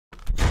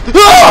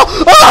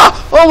Ah!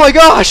 Ah! Oh my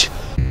gosh!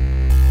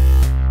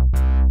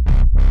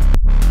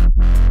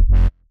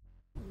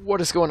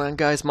 What is going on,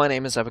 guys? My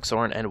name is Epic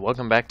Soren, and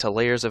welcome back to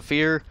Layers of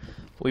Fear.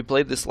 We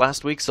played this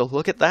last week, so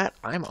look at that.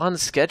 I'm on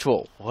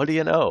schedule. What do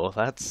you know?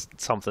 That's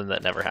something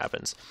that never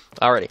happens.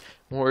 Alrighty,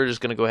 we're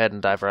just gonna go ahead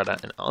and dive right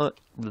on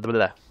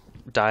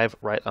dive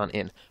right on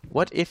in.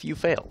 What if you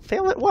fail?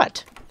 Fail at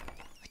what?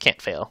 I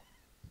can't fail.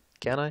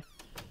 Can I?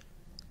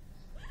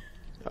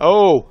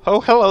 Oh,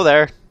 hello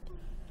there.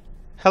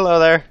 Hello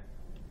there.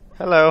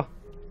 Hello.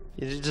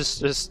 You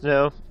just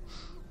no.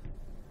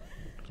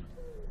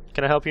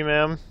 Can I help you,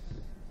 ma'am?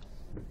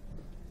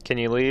 Can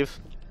you leave?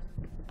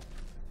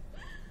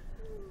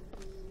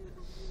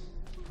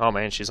 Oh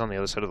man, she's on the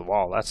other side of the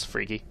wall. That's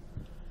freaky.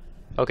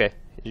 Okay,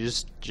 you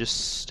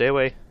just stay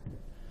away.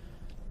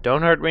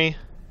 Don't hurt me.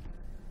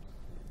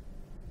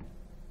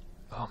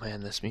 Oh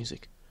man, this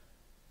music.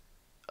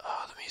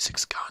 Oh, the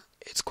music's gone.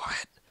 It's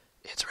quiet.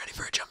 It's ready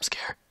for a jump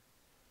scare.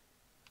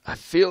 I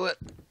feel it.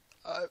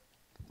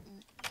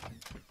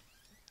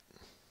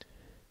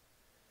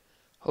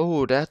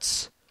 Oh,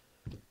 that's...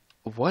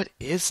 What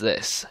is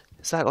this?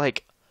 Is that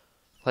like...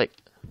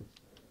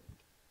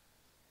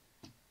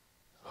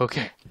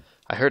 Okay.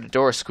 I heard a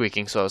door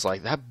squeaking, so I was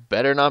like, that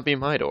better not be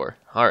my door.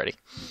 Alrighty.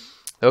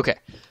 Okay.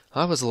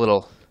 That was a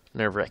little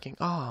nerve-wracking.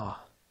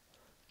 Ah.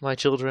 My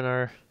children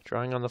are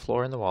drawing on the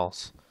floor and the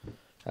walls.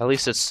 At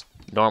least it's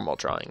normal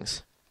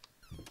drawings.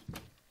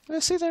 I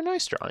see, they're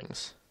nice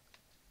drawings.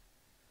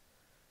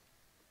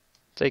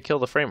 They kill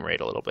the frame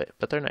rate a little bit,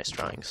 but they're nice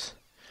drawings.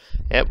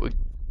 Yep,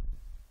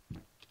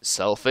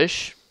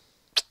 selfish.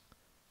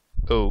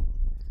 Oh.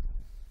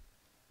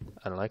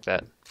 I don't like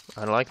that.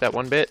 I don't like that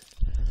one bit.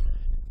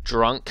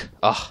 Drunk.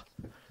 Ugh.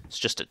 It's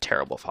just a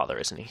terrible father,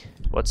 isn't he?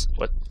 What?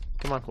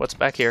 Come on, what's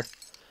back here?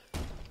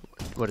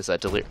 What is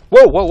that delirium?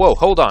 Whoa,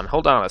 hold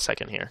on a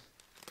second here.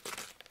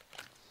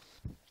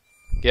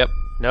 Yep,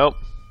 nope.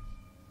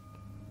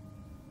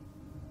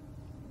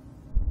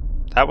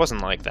 That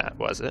wasn't like that,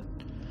 was it?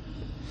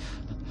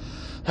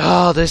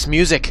 Oh, this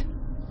music.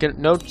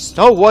 No,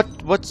 oh,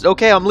 what's,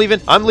 okay, I'm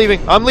leaving.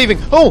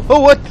 Oh,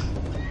 what?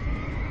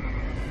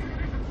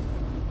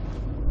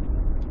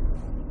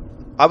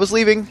 I was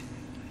leaving.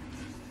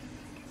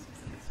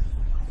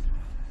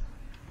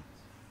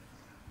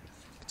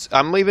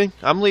 I'm leaving.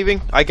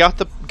 I got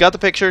the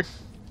picture.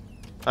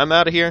 I'm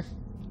out of here.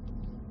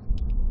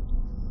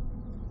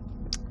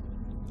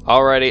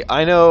 Alrighty,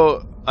 I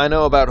know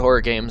about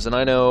horror games, and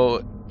I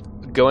know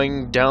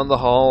going down the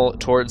hall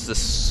towards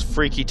this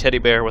freaky teddy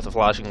bear with the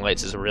flashing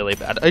lights is really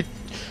bad.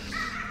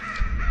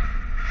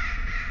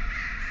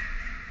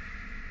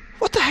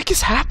 What the heck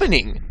is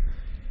happening?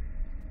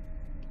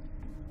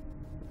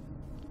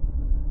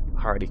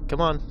 Alrighty,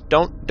 come on.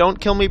 Don't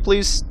kill me,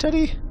 please,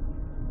 Teddy.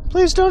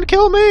 Please don't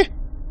kill me.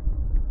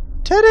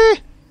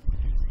 Teddy!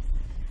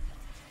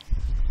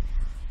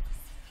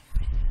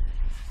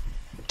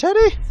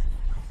 Teddy?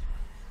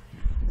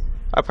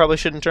 I probably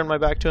shouldn't turn my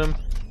back to him.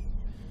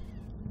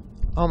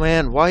 Oh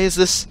man, why is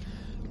this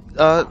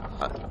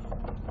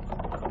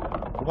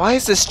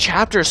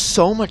chapter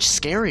so much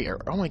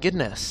scarier? Oh my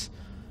goodness.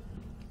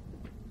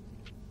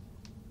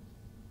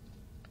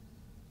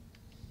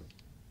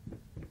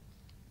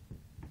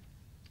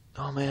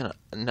 Oh man,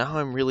 now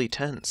I'm really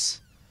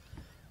tense.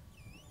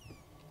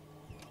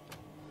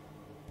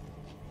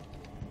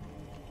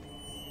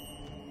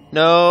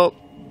 No,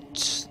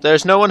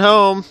 there's no one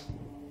home.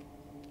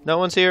 No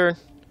one's here.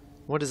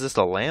 What is this,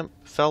 the lamp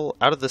fell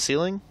out of the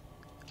ceiling?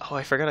 Oh,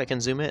 I forgot I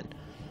can zoom in.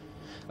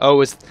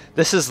 Oh,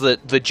 this is the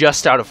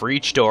just out of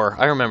reach door.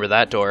 I remember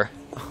that door.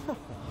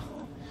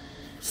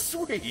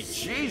 Sweet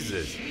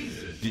Jesus!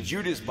 Did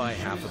you just buy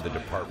half of the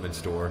department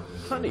store?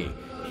 Honey,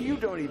 you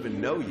don't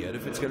even know yet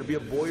if it's gonna be a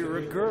boy or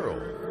a girl.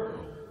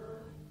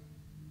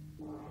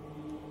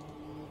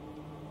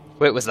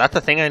 Wait, was that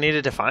the thing I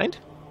needed to find?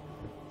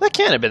 That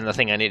can't have been the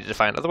thing I needed to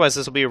find, otherwise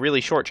this will be a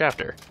really short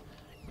chapter.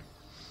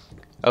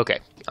 Okay,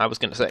 I was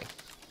gonna say.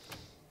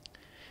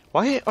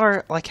 Why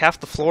are, like,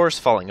 half the floors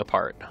falling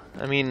apart?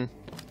 I mean...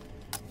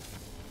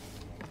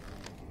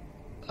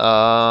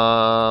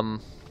 Huh.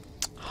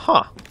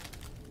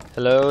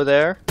 Hello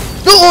there?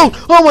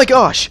 Oh! Oh my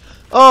gosh!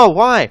 Oh,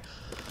 why?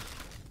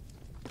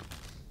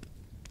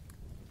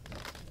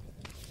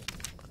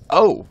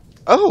 Oh!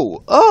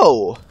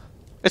 Oh!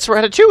 It's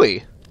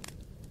Ratatouille!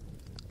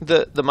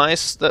 The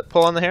mice that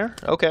pull on the hair?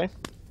 Okay.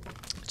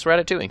 It's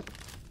Ratatouille.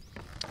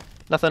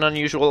 Nothing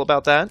unusual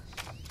about that.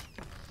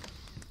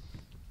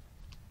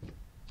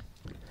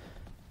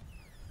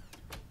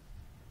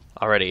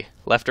 Alrighty,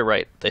 left or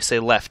right? They say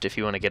left if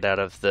you want to get out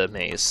of the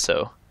maze,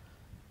 so...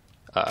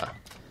 Yeah,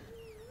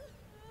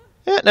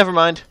 never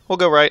mind. We'll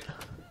go right.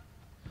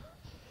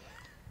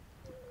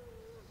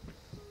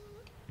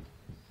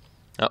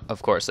 Oh,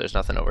 of course, there's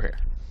nothing over here.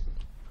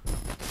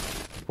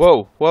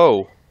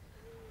 Whoa.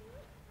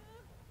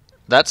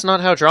 That's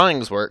not how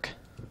drawings work.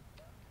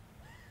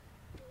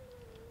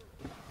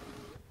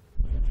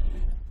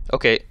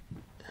 Okay.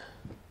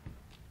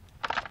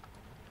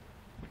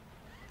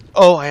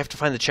 Oh, I have to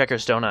find the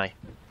checkers, don't I?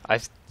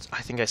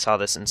 I think I saw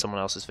this in someone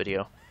else's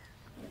video.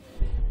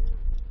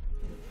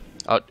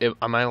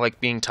 Am I like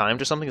being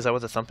timed or something? Is that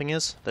what the thumping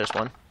is? There's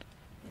one.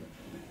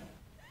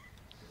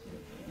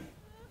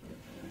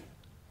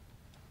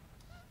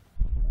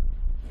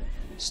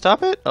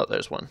 Stop it! Oh,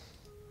 there's one.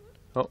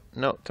 Oh,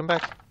 no, come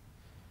back.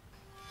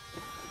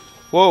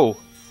 Whoa!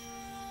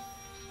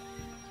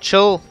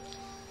 Chill.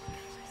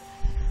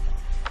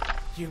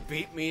 You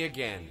beat me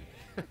again.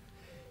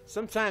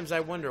 Sometimes I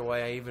wonder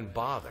why I even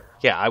bother.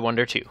 Yeah, I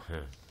wonder too.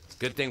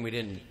 Good thing we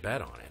didn't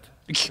bet on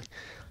it.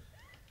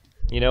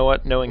 You know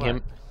what? Knowing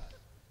him.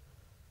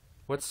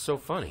 What's so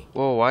funny?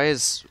 Whoa! Why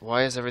is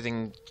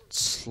everything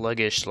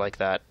sluggish like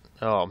that?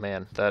 Oh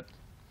man, that.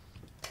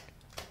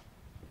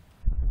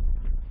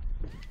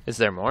 Is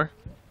there more?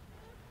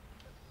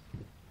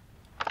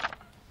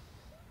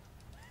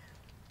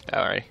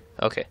 Alright.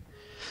 Okay.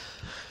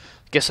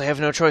 Guess I have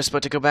no choice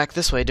but to go back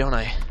this way, don't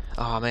I?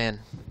 Oh man,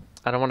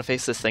 I don't want to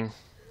face this thing.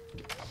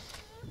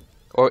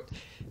 Or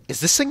is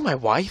this thing my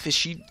wife? Is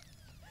she?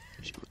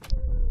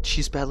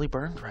 She's badly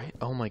burned, right?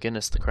 Oh my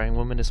goodness, the crying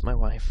woman is my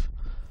wife.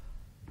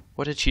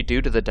 What did she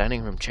do to the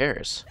dining room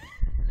chairs?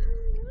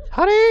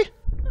 Honey!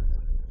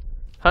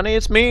 Honey,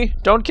 it's me!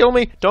 Don't kill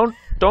me! Don't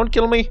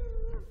kill me!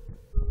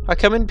 I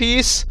come in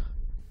peace!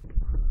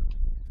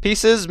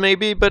 Pieces,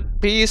 maybe, but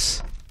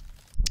peace.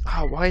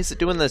 Oh, why is it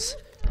doing this?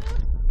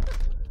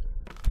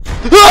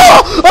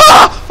 Oh!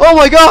 Ah! Oh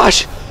my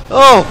gosh!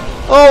 Oh!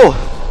 Oh!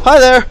 Hi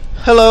there!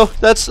 Hello!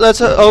 That's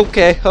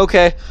okay,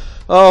 okay.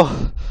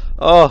 Oh!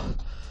 Oh!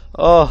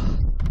 Oh!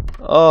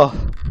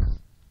 Oh!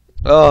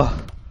 Oh!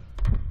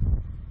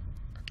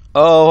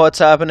 Oh, what's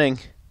happening?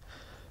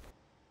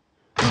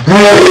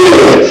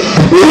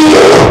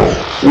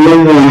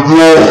 Oh my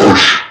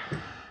gosh!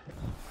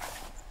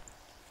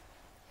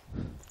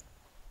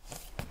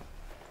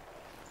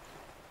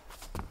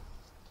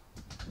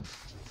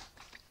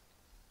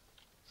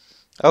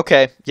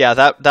 Okay, yeah,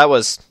 that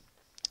was...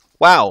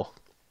 Wow.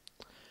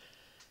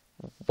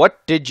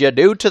 What did you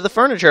do to the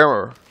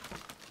furniture?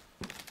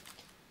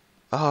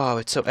 Oh,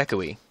 it's so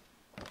echoey.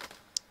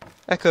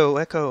 Echo,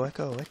 echo,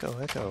 echo, echo,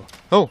 echo.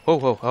 Oh, oh,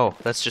 oh, oh,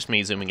 that's just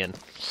me zooming in.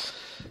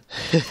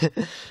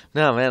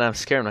 No, man, I'm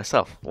scaring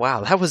myself.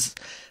 Wow, that was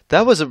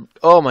a...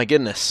 Oh, my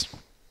goodness.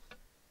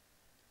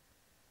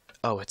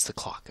 Oh, it's the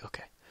clock,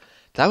 okay.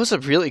 That was a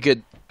really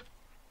good...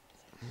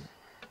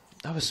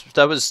 That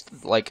was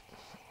like...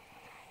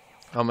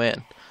 Oh,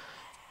 man.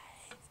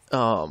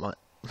 Oh,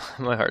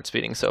 my heart's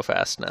beating so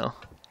fast now.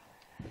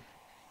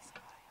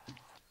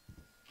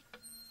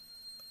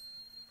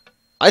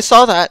 I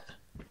saw that.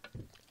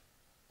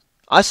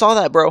 I saw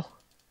that, bro.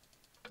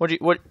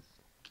 What?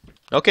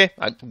 Okay,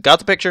 I got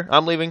the picture.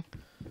 I'm leaving.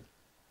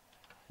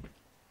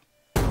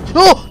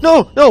 No,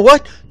 no, no,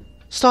 what?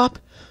 Stop.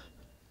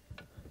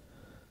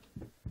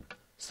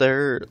 Is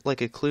there,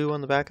 like, a clue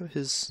on the back of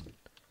his...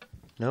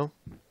 No?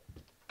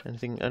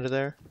 Anything under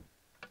there?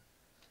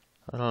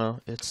 I don't know.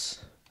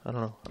 I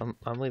don't know.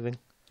 I'm leaving.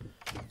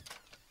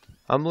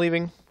 I'm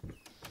leaving.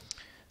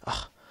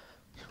 Ugh.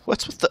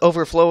 What's with the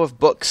overflow of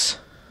books?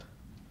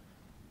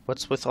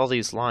 What's with all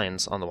these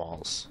lines on the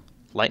walls?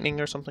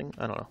 Lightning or something?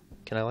 I don't know.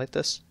 Can I light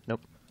this?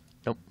 Nope.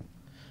 Nope.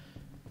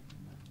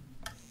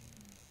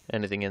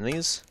 Anything in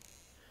these?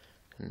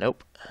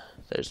 Nope.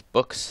 There's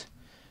books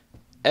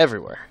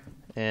everywhere.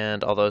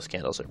 And all those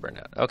candles are burned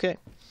out. Okay.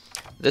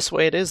 This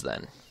way it is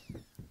then.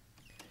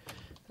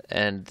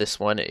 And this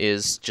one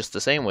is just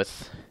the same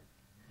with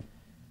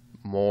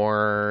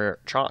more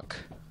chalk.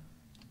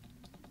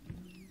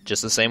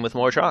 Just the same with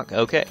more chalk.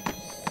 Okay.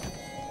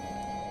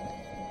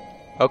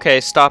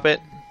 Okay, stop it.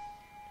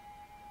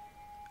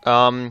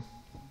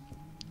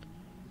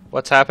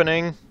 What's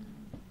happening?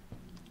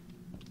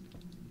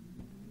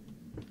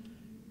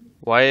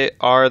 Why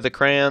are the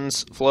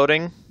crayons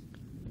floating?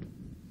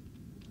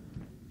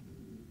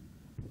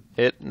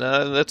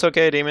 No, that's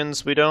okay,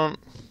 demons. We don't...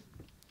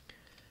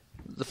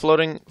 The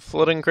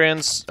floating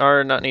crayons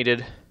are not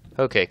needed.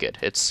 Okay, good.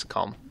 It's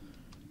calm.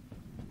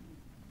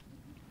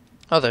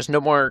 Oh, there's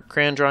no more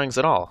crayon drawings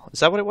at all.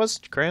 Is that what it was?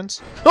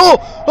 Crayons? Oh!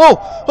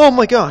 Oh! Oh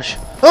my gosh!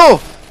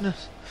 Oh! No.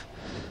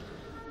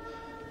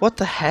 What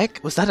the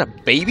heck? Was that a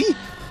baby?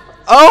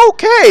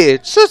 Okay!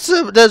 It's just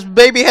this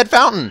baby head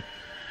fountain.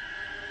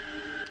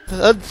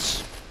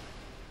 That's...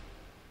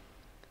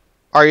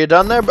 Are you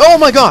done there? Oh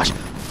my gosh!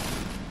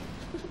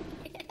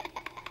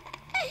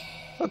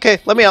 Okay,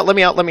 let me out, let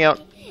me out, let me out.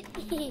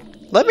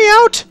 Let me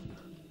out!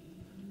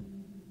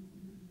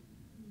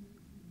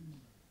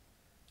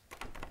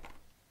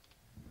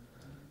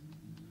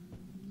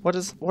 What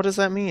does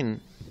that mean?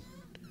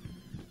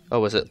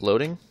 Oh, is it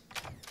loading?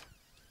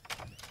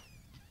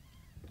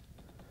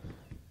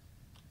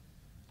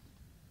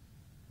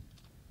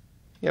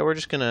 Yeah, we're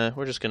just gonna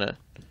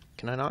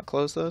can I not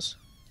close those?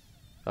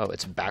 Oh,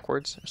 it's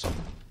backwards or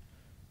something.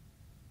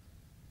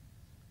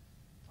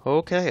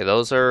 Okay,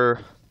 those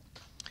are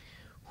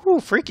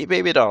freaky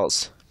baby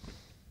dolls.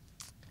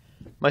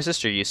 My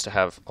sister used to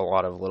have a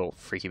lot of little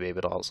freaky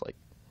baby dolls, like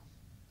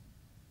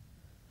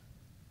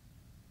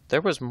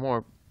there was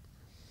more.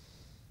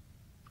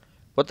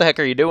 What the heck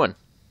are you doing?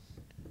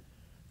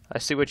 I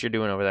see what you're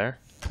doing over there.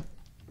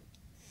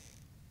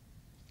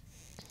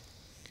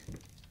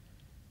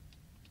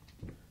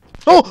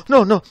 Oh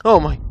no no! Oh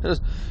my!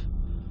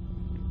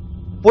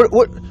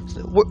 What?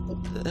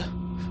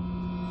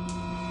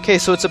 Okay,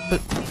 so it's a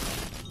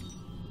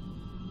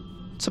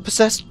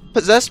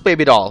possessed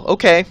baby doll.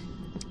 Okay,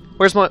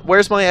 where's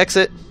my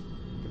exit?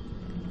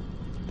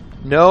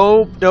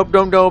 Nope.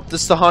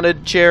 This is the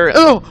haunted chair.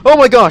 Oh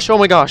my gosh! Oh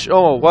my gosh!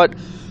 Oh what?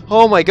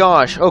 Oh my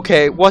gosh!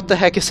 Okay, what the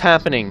heck is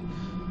happening?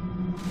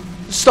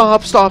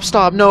 Stop!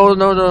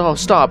 No!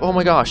 Stop! Oh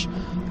my gosh!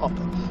 Oh,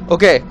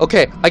 okay.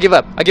 I give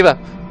up.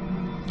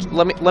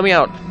 Let me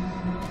out.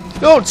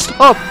 No!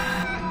 Stop!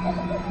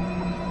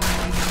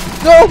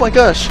 Oh my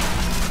gosh!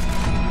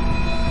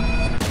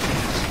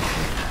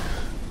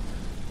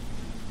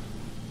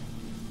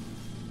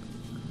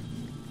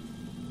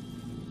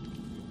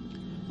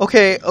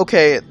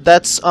 Okay,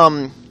 that's,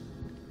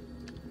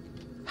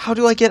 how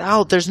do I get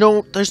out? There's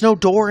no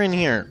door in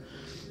here.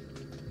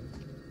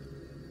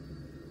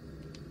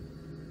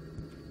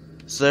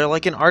 Is there,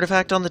 like, an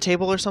artifact on the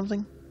table or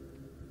something?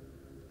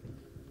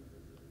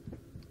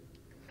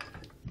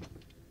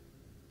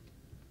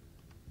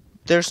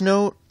 There's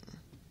no...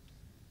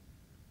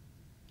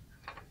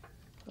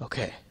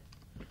 Okay.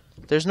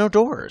 There's no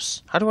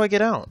doors. How do I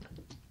get out?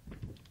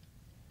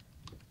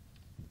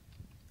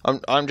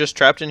 I'm just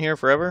trapped in here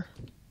forever?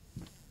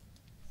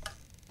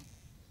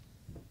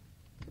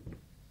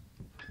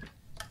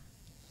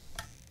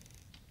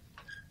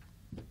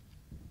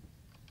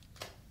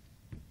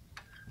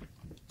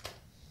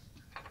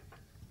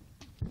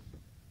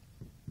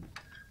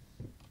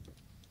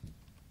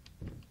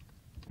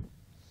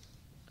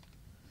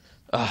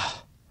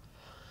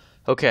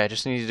 Okay, I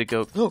just needed to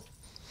go... Oh!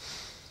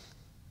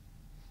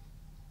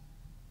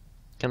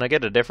 Can I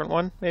get a different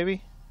one,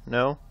 maybe?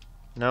 No?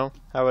 No?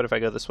 How about if I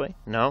go this way?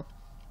 No?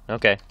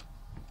 Okay.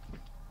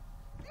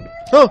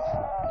 Oh!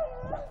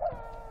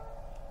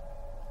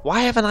 Why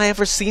haven't I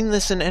ever seen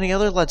this in any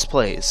other Let's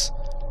Plays?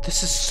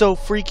 This is so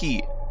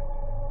freaky.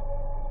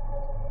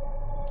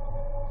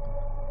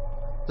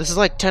 This is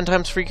like 10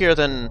 times freakier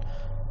than...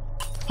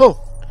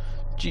 Oh!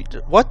 Gee,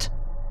 what?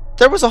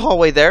 There was a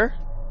hallway there.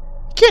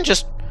 You can't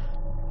just...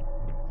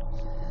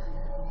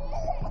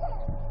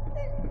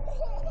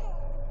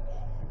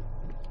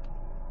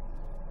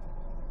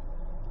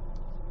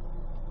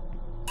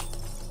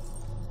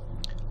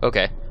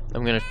 Okay,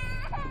 I'm gonna...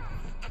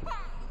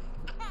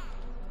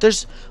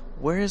 There's...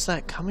 Where is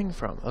that coming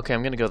from? Okay,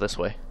 I'm gonna go this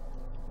way.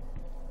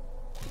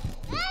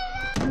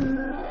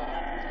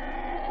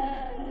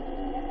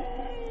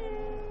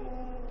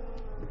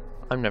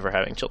 I'm never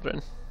having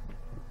children.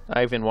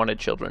 I even wanted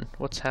children.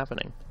 What's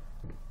happening?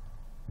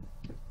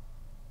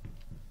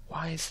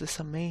 Why is this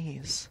a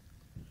maze?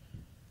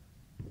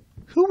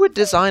 Who would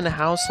design a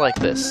house like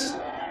this?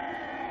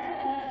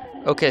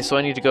 Okay, so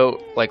I need to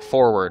go, like,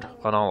 forward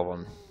on all of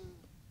them.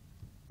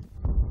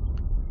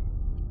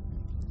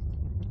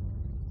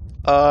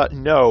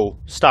 No.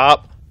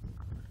 Stop.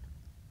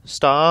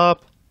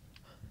 Stop.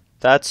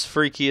 That's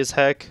freaky as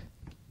heck.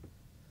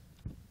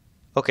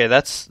 Okay,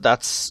 that's,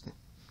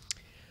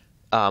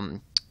 what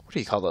do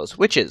you call those?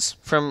 Witches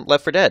from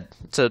Left 4 Dead.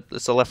 It's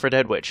a Left 4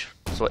 Dead witch.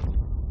 So what?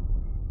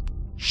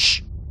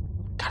 Shh.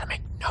 Gotta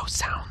make no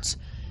sounds.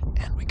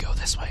 And we go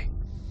this way.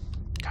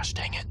 Gosh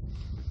dang it.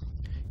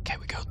 Okay,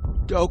 we go.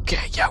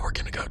 Okay, yeah, we're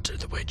gonna go to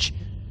the witch.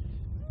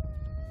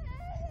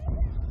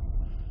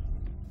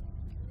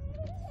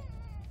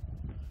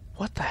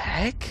 What the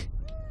heck?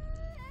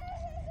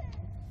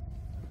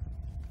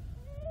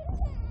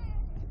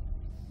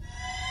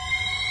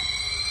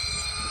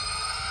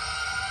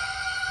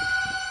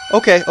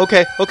 Okay.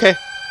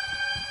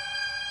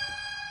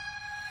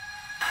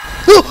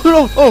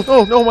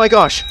 Oh, my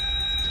gosh.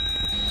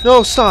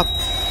 No, stop.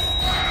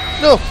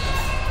 No.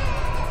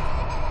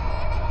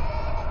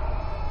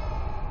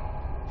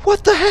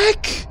 What the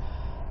heck?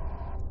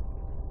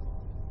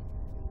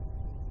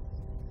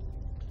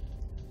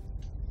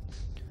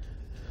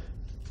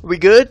 We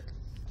good?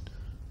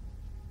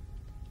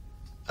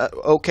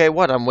 Okay,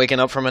 what? I'm waking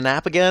up from a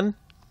nap again?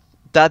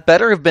 That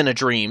better have been a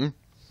dream.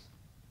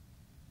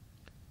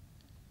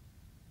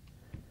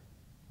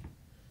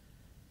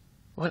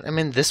 What? I'm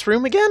in this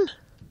room again?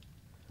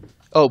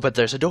 Oh, but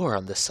there's a door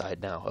on this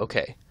side now.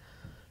 Okay.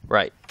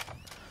 Right.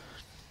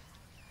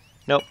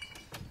 Nope.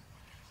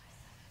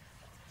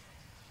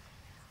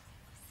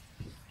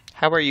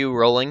 How are you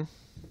rolling?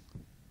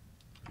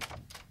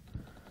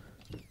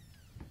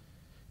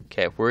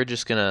 Okay, we're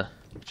just gonna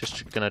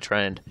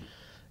try and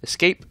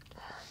escape.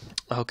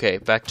 Okay,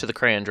 back to the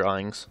crayon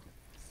drawings.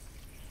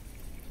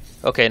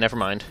 Okay, never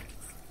mind.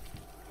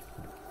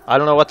 I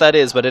don't know what that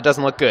is, but it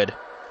doesn't look good.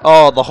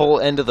 Oh, the whole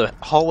end of the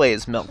hallway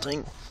is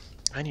melting.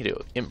 I need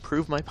to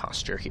improve my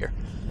posture here.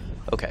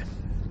 Okay.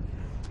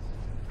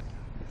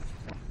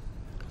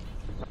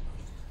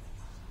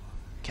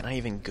 Can I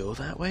even go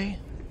that way?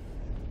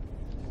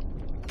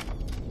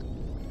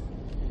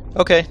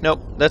 Okay,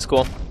 nope, that's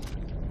cool.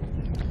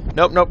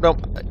 Nope.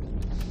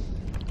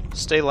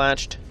 Stay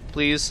latched,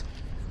 please.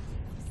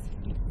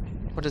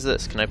 What is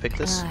this? Can I pick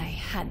this? I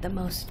had the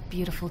most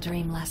beautiful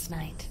dream last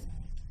night.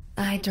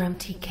 I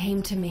dreamt he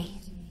came to me,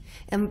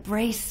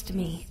 embraced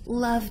me,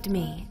 loved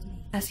me,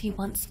 as he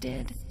once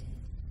did.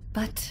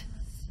 But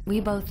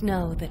we both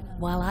know that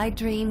while I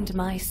dreamed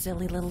my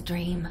silly little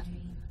dream,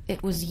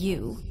 it was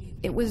you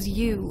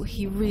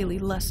he really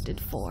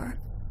lusted for.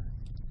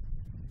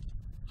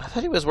 I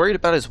thought he was worried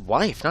about his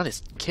wife, not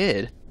his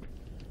kid.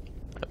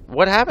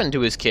 What happened to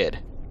his kid?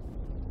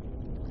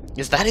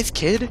 Is that his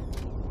kid?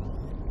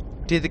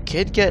 Did the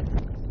kid get...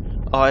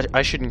 Oh,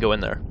 I shouldn't go in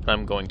there.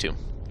 I'm going to.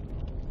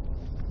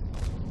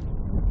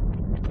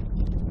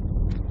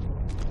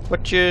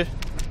 What you...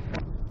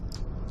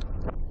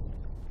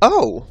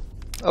 Oh!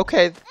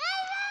 Okay.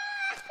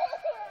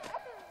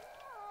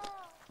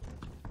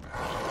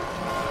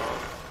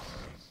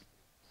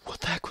 What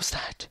the heck was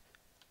that?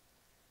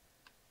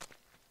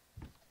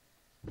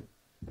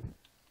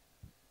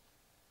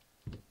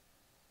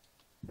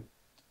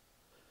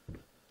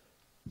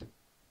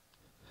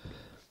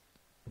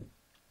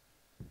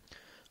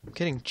 I'm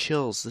getting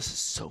chills. This is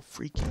so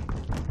freaky.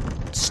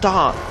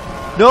 Stop!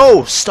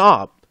 No!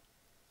 Stop!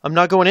 I'm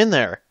not going in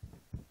there.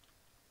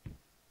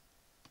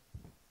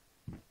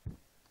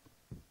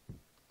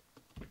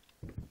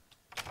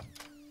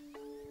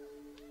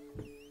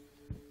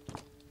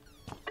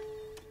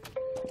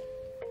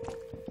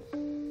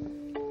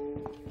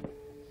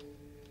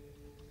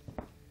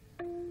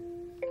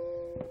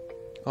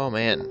 Oh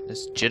man,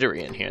 it's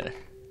jittery in here.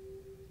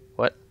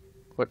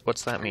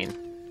 What's that mean?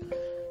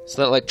 Is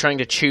that like trying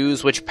to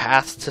choose which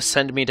path to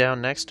send me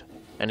down next?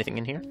 Anything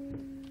in here?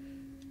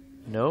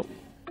 Nope.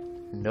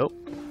 Nope.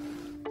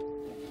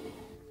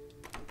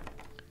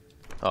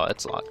 Oh,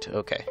 it's locked.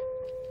 Okay.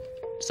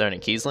 Is there any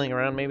keys laying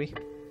around, maybe?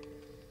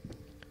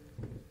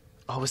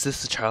 Oh, is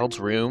this the child's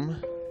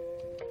room?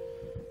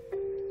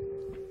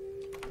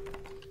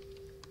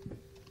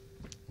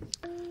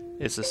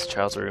 Is this the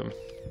child's room?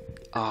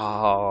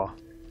 Oh.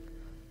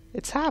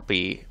 It's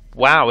happy.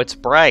 Wow, it's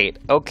bright.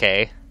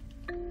 Okay.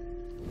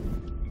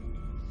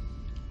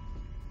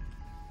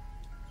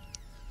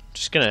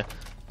 Just gonna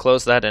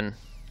close that and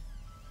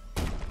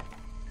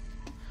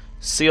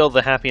seal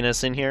the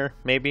happiness in here,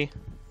 maybe.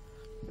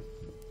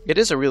 It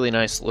is a really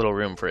nice little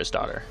room for his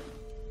daughter.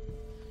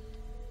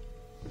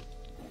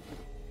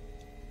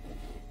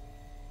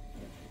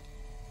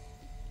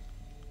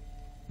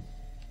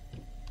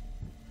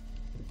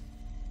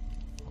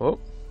 Oh.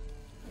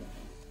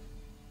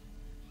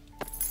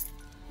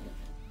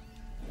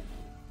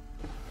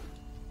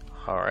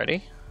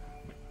 Alrighty.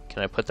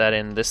 Can I put that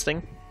in this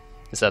thing?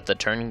 Is that the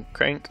turn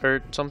crank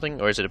or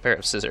something? Or is it a pair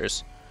of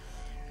scissors?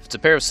 If it's a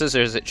pair of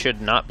scissors, it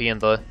should not be in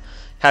the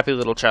happy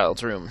little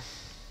child's room.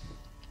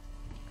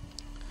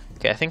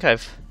 Okay, I think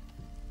I've...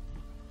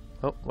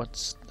 Oh,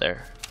 what's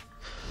there?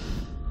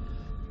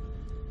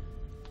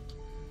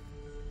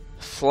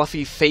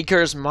 Fluffy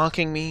fakers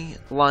mocking me,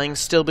 lying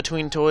still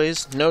between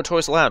toys. No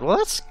toys allowed. Well,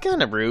 that's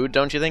kind of rude,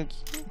 don't you think?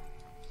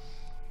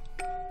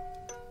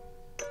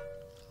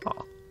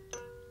 Aw.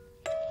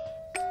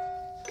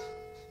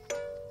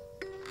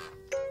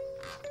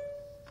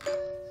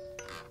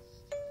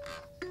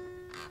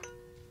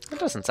 That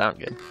doesn't sound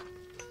good.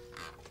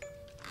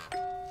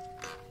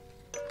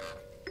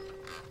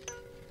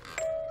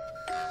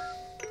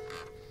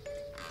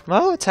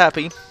 Well, it's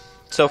happy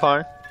so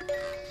far.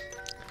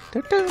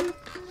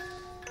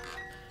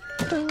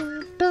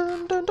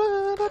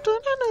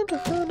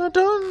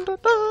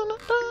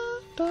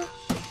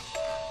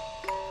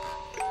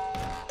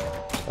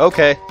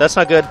 Okay, that's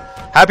not good.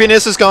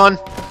 Happiness is gone.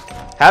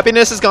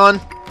 Happiness is gone.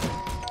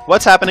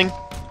 What's happening?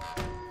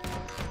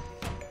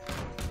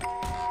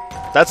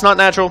 That's not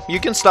natural. You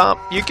can stop.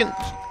 You can...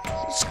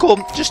 It's cool.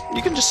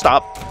 You can just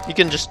stop. You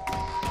can just...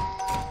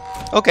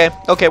 Okay,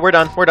 okay, we're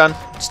done. We're done.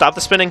 Stop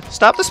the spinning.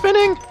 Stop the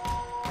spinning!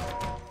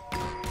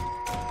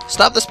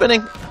 Stop the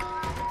spinning!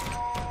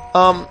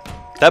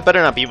 That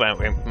better not be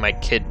my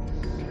kid.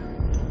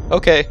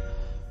 Okay.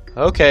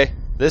 Okay.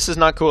 This is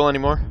not cool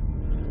anymore.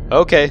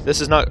 Okay, this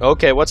is not...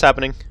 Okay, what's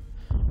happening?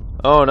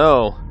 Oh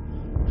no.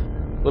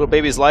 Little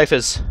baby's life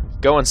is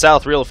going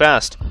south real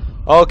fast.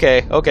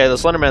 Okay, okay, the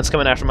Slenderman's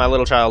coming after my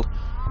little child.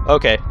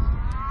 Okay.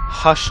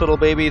 Hush, little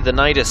baby, the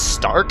night is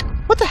stark?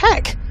 What the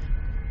heck?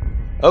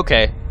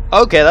 Okay.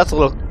 Okay, that's a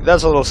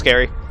little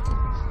scary.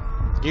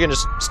 You can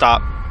just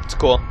stop. It's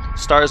cool.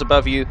 Stars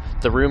above you,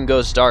 the room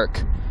goes dark.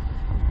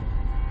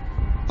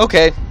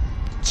 Okay.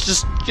 It's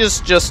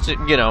just,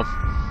 you know,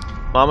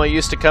 Mama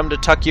used to come to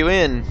tuck you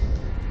in.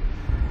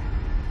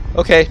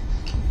 Okay.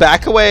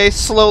 Back away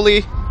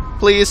slowly,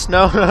 please.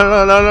 No, no,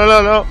 no, no, no,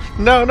 no, no.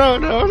 No, no,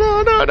 no,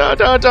 no, no, no,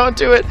 no, don't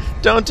do it.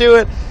 Don't do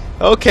it.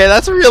 Okay,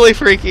 that's really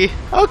freaky.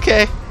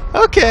 Okay.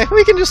 Okay,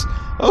 we can just...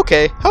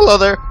 Okay. Hello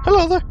there.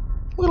 Hello there.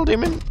 Little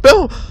demon.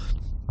 Boom!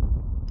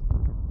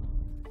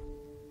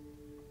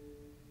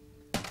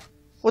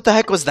 What the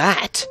heck was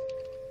that?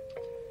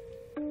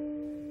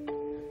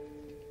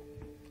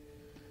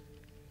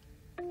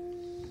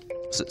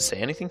 Does it say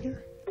anything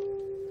here?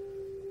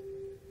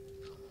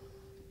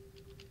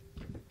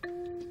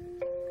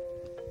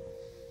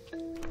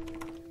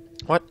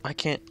 What? I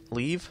can't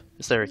leave?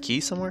 Is there a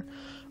key somewhere?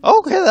 Oh,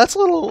 okay, that's a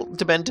little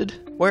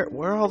demented. Where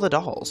are all the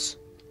dolls?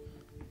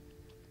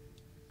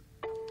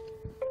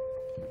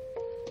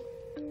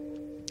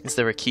 Is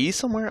there a key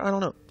somewhere? I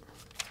don't know.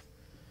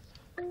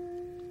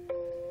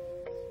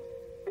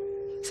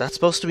 Is that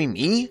supposed to be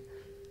me?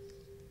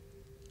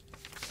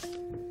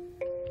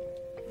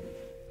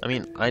 I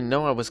mean, I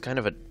know I was kind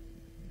of a,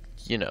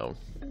 you know,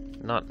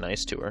 not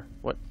nice to her.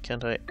 What,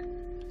 can't I?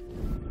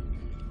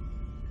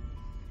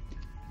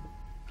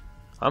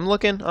 I'm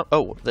looking.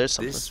 Oh, there's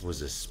something. This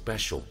was a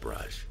special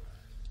brush.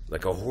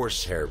 Like a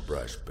horsehair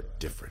brush, but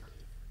different.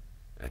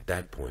 At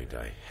that point,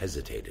 I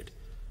hesitated.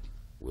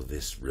 Will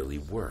this really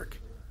work?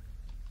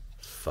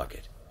 Fuck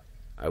it.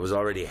 I was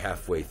already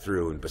halfway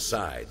through, and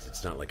besides,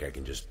 it's not like I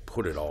can just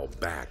put it all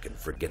back and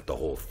forget the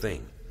whole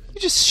thing.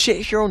 You just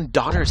shave your own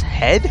daughter's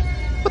head?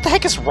 What the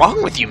heck is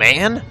wrong with you,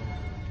 man?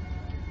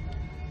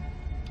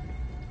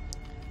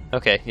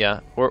 Okay,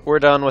 yeah, we're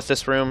done with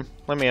this room.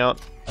 Let me out.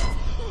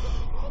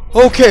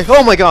 Okay,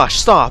 oh my gosh,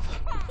 stop.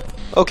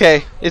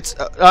 Okay, it's,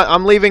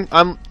 I'm leaving,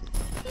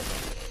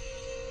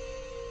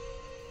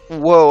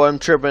 Whoa, I'm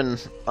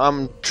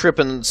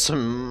tripping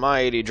some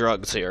mighty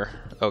drugs here.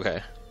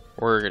 Okay,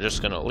 we're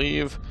just gonna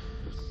leave.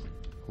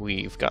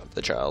 We've got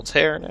the child's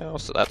hair now,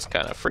 so that's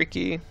kind of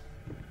freaky.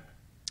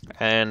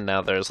 And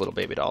now there's little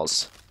baby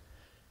dolls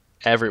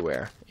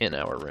everywhere in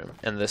our room.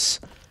 And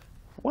this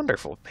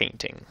wonderful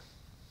painting.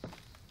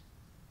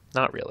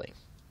 Not really.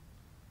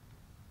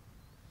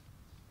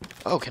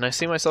 Oh, can I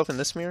see myself in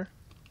this mirror?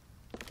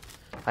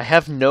 I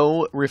have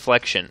no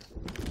reflection.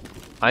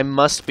 I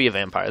must be a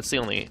vampire. That's the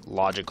only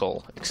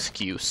logical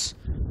excuse.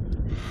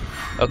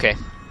 Okay.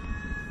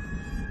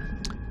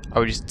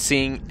 Are we just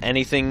seeing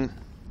anything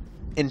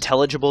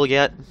intelligible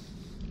yet?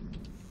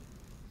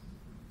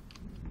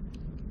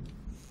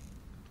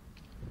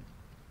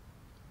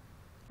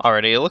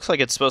 Alrighty, it looks like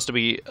it's supposed to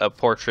be a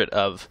portrait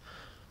of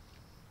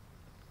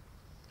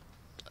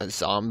a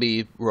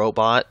zombie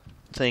robot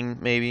thing,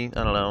 maybe?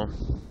 I don't know.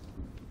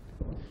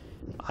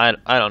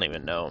 I don't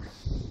even know.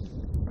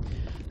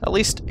 At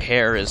least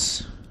hair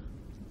is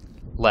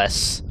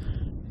less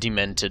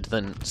demented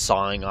than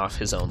sawing off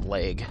his own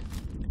leg.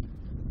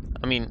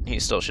 I mean, he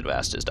still should have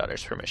asked his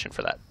daughter's permission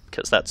for that,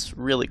 because that's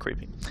really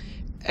creepy.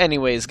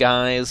 Anyways,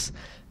 guys,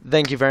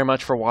 thank you very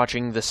much for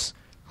watching this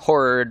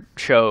horror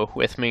show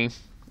with me,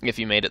 if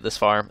you made it this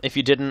far. If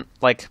you didn't,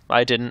 like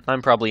I didn't,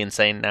 I'm probably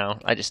insane now.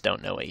 I just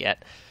don't know it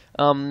yet.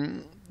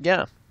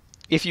 Yeah.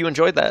 If you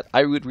enjoyed that,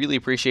 I would really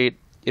appreciate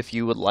if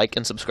you would like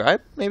and subscribe,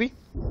 maybe?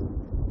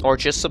 Or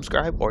just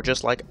subscribe, or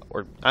just like,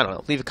 or I don't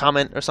know, leave a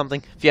comment or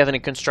something. If you have any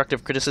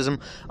constructive criticism,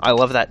 I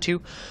love that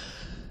too.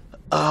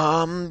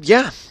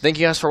 Yeah, thank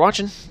you guys for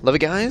watching. Love you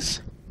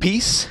guys.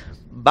 Peace.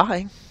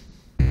 Bye.